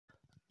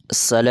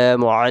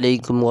السلام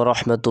عليكم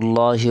ورحمة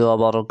الله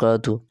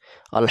وبركاته.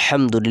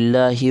 الحمد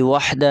لله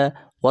وحده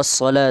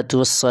والصلاة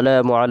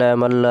والسلام على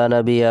من لا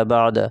نبي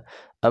بعده.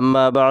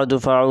 أما بعد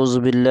فأعوذ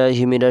بالله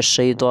من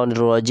الشيطان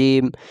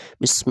الرجيم.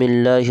 بسم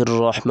الله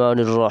الرحمن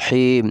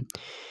الرحيم.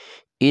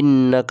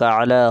 إنك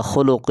على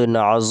خلق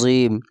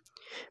عظيم.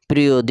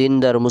 প্রিয়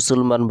দিনদার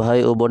মুসলমান ভাই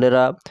ও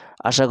বোনেরা,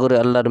 আশা করি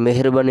আল্লাহর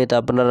মেহেরবানিতে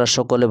আপনারা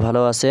সকলে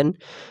ভালো আছেন,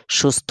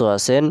 সুস্থ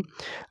আছেন।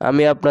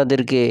 আমি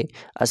আপনাদেরকে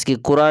আজকে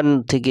কোরআন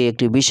থেকে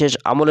একটি বিশেষ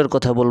আমলের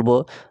কথা বলবো।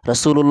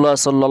 রাসূলুল্লাহ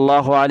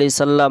সাল্লাল্লাহু আলাইহি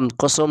সাল্লাম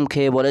কসম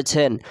খেয়ে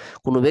বলেছেন,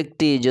 কোনো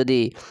ব্যক্তি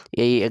যদি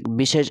এই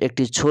বিশেষ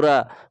একটি সূরা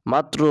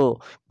মাত্র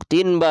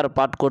 3 বার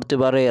পাঠ করতে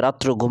পারে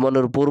রাত্র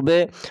ঘুমানোর পূর্বে,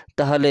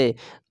 তাহলে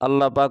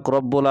আল্লাহ পাক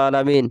রব্বুল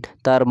আলামিন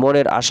তার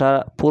মনের আশা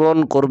পূরণ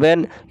করবেন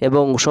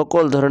এবং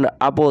সকল ধরনের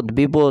আপদ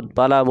বিপদ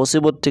বালা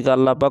মুসিবত থেকে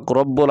আল্লাহ পাক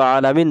রব্বুল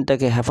আলামিন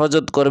তাকে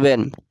হেফাজত করবেন।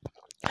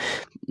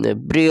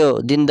 প্রিয়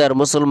দিনদার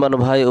মুসলমান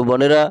ভাই ও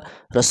বোনেরা,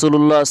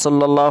 রাসূলুল্লাহ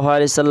সাল্লাল্লাহু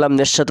আলাইহি সাল্লাম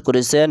ইরশাদ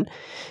করেছেন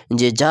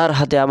যে যার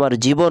হাতে আমার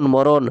জীবন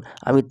মরণ,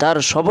 আমি তার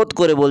শপথ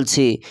করে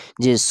বলছি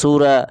যে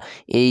সূরা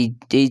এই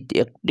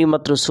একটি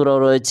মাত্র সূরা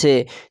রয়েছে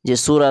যে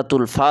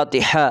সূরাতুল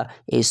ফাতিহা।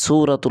 এই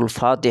সূরাতুল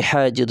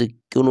ফাতিহা যদি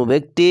কোনো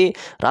ব্যক্তি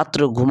রাত্র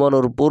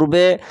ঘুমানোর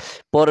পূর্বে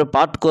পরে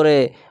পাঠ করে,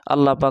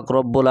 আল্লাহ পাক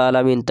রব্বুল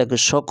আলামিন তাকে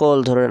সকল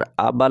ধরনের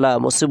বালা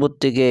মুসিবত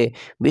থেকে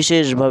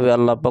বিশেষভাবে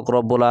আল্লাহ পাক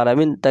রব্বুল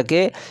আলামিন তাকে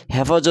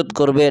হেফাজত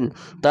করবেন,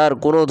 তার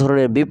কোনো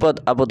ধরনের বিপদ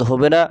আপদ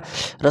হবে না।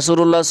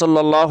 রাসূলুল্লাহ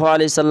সাল্লাল্লাহু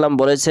আলাইহি সাল্লাম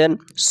বলেছেন,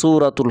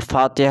 সূরাতুল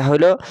ফাতিহা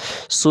হলো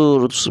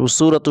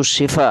সূরাতুশ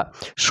শিফা,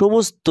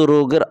 সমস্ত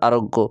রোগের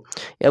আরোগ্য,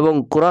 এবং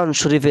কোরআন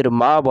শরীফের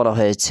মা বলা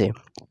হয়েছে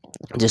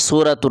যে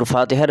সূরাতুল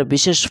ফাতিহার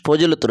বিশেষ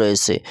ফজিলত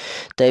রয়েছে।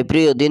 তাই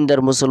প্রিয় দিনদার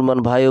মুসলমান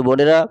ভাই ও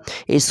বোনেরা,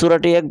 এই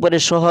সূরাটি একবারে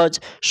সহজ,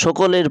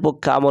 সকলের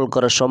পক্ষে আমল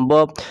করা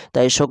সম্ভব।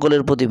 তাই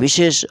সকলের প্রতি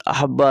বিশেষ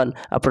আহ্বান,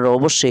 আপনারা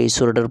অবশ্যই এই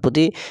সূরাটার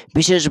প্রতি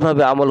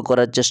বিশেষভাবে আমল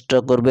করার চেষ্টা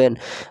করবেন।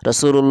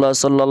 রাসূলুল্লাহ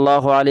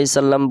সাল্লাল্লাহু আলাইহি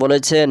সাল্লাম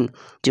বলেছেন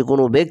যে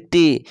কোনো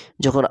ব্যক্তি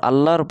যখন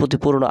আল্লাহর প্রতি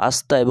পূর্ণ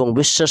আস্থা এবং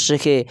বিশ্বাস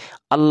রেখে,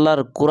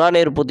 আল্লাহর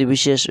কোরআনের প্রতি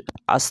বিশেষ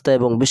আস্থা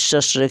এবং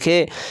বিশ্বাস রেখে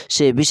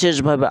সে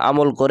বিশেষভাবে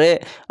আমল করে,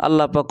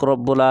 আল্লাহ পাক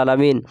রব্বুল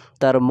আলামিন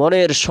তার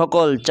মনের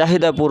সকল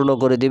চাহিদা পূর্ণ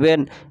করে দিবেন,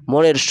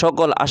 মনের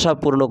সকল আশা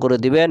পূর্ণ করে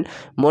দিবেন।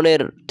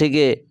 মনের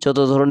থেকে যত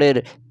ধরনের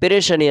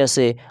পেরেশানি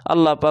আছে,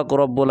 আল্লাহ পাক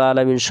রব্বুল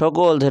আলামিন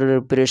সকল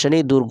ধরনের পেরেশানি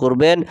দূর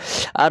করবেন।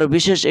 আর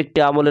বিশেষ একটি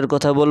আমলের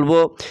কথা বলবো,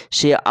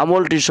 সেই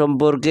আমলটি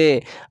সম্পর্কে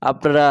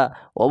আপনারা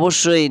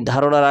অবশ্যই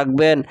ধারণা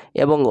রাখবেন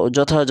এবং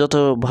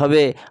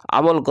যথাযথভাবে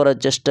আমল করার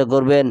চেষ্টা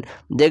করবেন।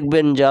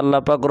 দেখবেন যে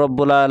আল্লাহ পাক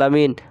রব্বুল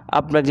আলামিন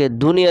আপনাকে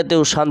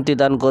দুনিয়াতেও শান্তি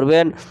দান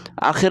করবেন,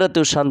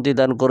 আখিরাতেও শান্তি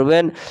দান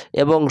করবেন,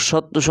 এবং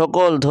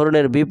সকল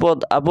ধরনের বিপদ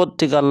আপদ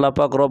থেকে আল্লাহ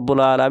পাক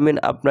রব্বুল আলামিন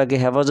আপনাকে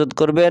হেফাজত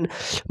করবেন,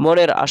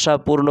 মনের আশা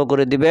পূর্ণ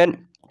করে দিবেন,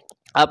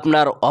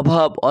 আপনার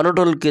অভাব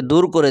অনটনকে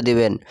দূর করে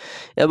দিবেন,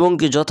 এবং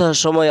কি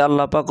যথাসময়ে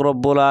আল্লাহ পাক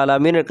রব্বুল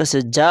আলামিনের কাছে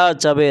যা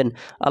চাবেন,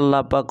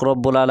 আল্লাহ পাক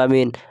রব্বুল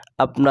আলামিন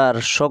আপনার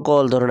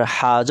সকল ধরনের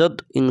হাজত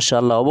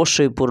ইনশাআল্লাহ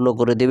অবশ্যই পূর্ণ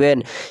করে দিবেন।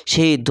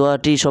 সেই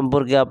দোয়াটি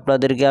সম্পর্কে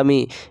আপনাদেরকে আমি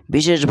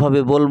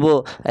বিশেষভাবে বলবো।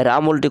 আর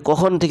আমলটি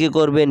কখন থেকে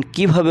করবেন,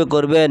 কিভাবে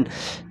করবেন,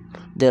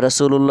 যে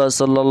রাসূলুল্লাহ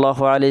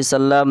সাল্লাল্লাহু আলাইহি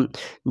সাল্লাম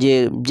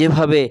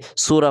যেভাবে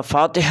সূরা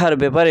ফাতিহার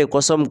ব্যাপারে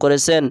কসম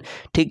করেছেন,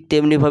 ঠিক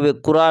তেমনিভাবে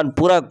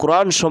পুরা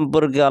কোরআন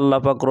সম্পর্কে আল্লাহ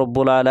পাক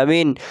রব্বুল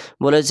আলামিন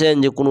বলেছেন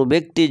যে কোনো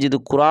ব্যক্তি যদি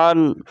কোরআন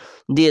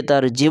দিয়ে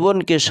তার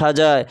জীবনকে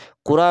সাজায়,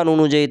 কোরআন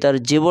অনুযায়ী তার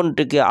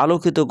জীবনটিকে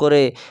আলোকিত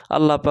করে,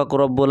 আল্লাহ পাক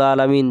রব্বুল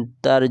আলামিন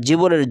তার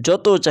জীবনের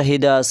যত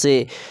চাহিদা আছে,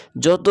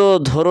 যত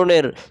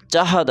ধরনের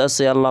চাহাত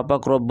আছে, আল্লাহ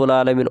পাক রব্বুল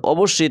আলামিন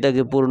অবশ্যই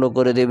তাকে পূর্ণ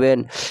করে দেবেন।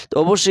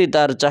 অবশ্যই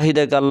তার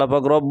চাহিদাকে আল্লাহ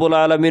পাক রব্বুল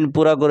আলামিন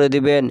পুরা করে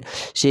দিবেন।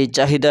 সেই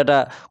চাহিদাটা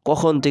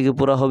কখন থেকে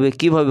পুরা হবে,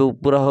 কিভাবে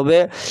পুরা হবে,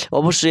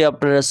 অবশ্যই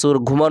আপনারা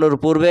ঘুমানোর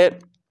পূর্বে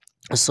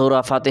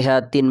সূরা ফাতিহা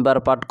 3 বার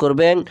পাঠ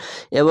করবেন,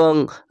 এবং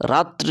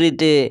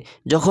রাত্রিতে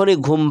যখনই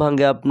ঘুম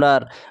ভাঙে আপনার,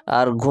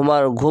 আর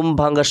ঘুম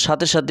ভাঙার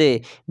সাথে সাথে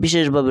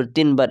বিশেষভাবে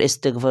 3 বার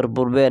ইস্তিগফার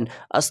পড়বেন,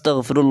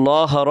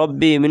 আস্তাগফিরুল্লাহ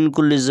রব্বি মিন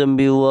কুল্লি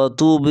যামবি ওয়া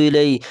আতুবু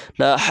ইলাইহি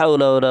লা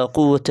হাওলা ওয়ালা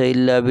কুওয়াতা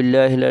ইল্লা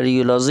বিল্লাহিল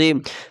আলিয়্যিল আযীম।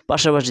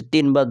 পাশাপাশি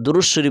 3 বার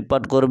দুরূদ শরীফ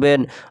পাঠ করবেন,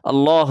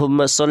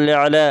 আল্লাহুম্মা সাল্লি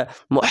আলা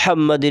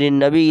মুহাম্মাদিন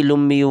নবিয়্যিল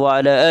উম্মি ওয়া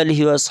আলা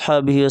আলিহি ওয়া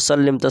আসহাবিহি ওয়া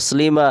সাল্লিম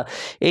তাসলিমা।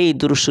 এই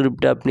দুরূদ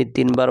শরীফটা আপনি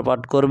 3 বার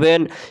পাঠ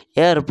করবেন।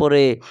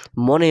 এরপরে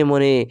মনে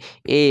মনে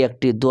এই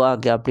একটি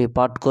দোয়াকে আপনি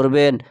পাঠ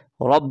করবেন,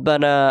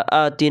 রব্বানা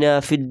আতিনা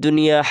ফিদ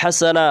দুনিয়া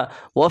হাসানা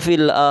ওয়া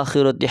ফিল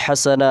আখিরাতি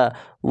হাসানা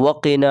ওয়া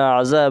কিনা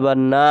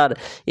আযাবান নার।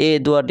 এই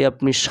দোয়াটি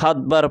আপনি 7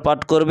 বার পাঠ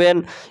করবেন।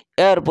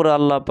 এরপরে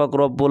আল্লাহ পাক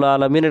রব্বুল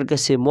আলামিনের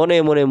কাছে মনে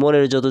মনে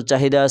মনের যত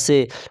চাহিদা আছে,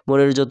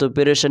 মনের যত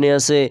পেরেশানি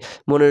আছে,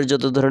 মনের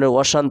যত ধরনের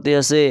অশান্তি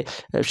আছে,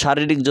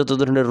 শারীরিক যত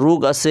ধরনের রোগ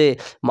আছে,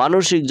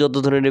 মানসিক যত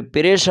ধরনের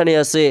পেরেশানি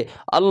আছে,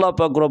 আল্লাহ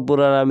পাক রব্বুল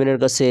আলামিনের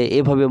কাছে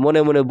এভাবে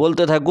মনে মনে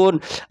বলতে থাকুন,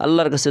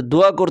 আল্লাহর কাছে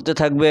দোয়া করতে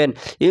থাকবেন।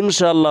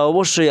 ইনশাআল্লাহ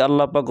অবশ্যই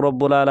আল্লাহ পাক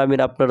রব্বুল আলামিন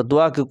আপনার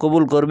দোয়াকে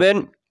কবুল করবেন,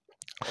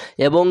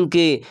 এবং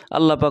কি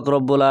আল্লাহ পাক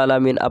রব্বুল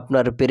আলামিন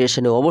আপনার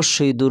পেরেশানি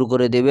অবশ্যই দূর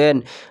করে দেবেন।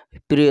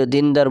 প্রিয়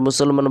দিনদার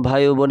মুসলমান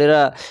ভাই ও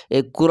বোনেরা,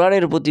 এই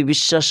কোরআনের প্রতি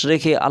বিশ্বাস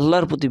রেখে,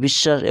 আল্লাহর প্রতি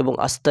বিশ্বাস এবং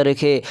আস্থা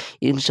রেখে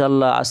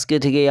ইনশাল্লাহ আজকে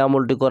থেকে এই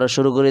আমলটি করা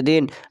শুরু করে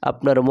দিন।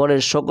 আপনার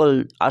মনের সকল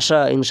আশা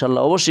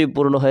ইনশাল্লাহ অবশ্যই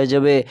পূর্ণ হয়ে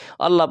যাবে।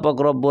 আল্লাহ পাক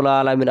রব্বুল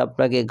আলামিন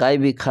আপনাকে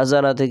গায়বী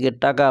খাজানা থেকে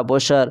টাকা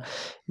পয়সার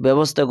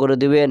ব্যবস্থা করে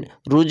দিবেন,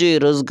 রুজি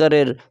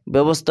রোজগারের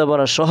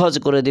ব্যবস্থাপনা সহজ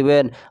করে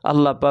দিবেন।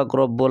 আল্লাহ পাক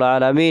রব্বুল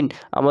আলামিন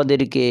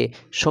আমাদেরকে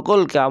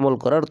সকলকে আমল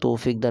করার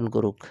তৌফিক দান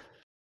করুক।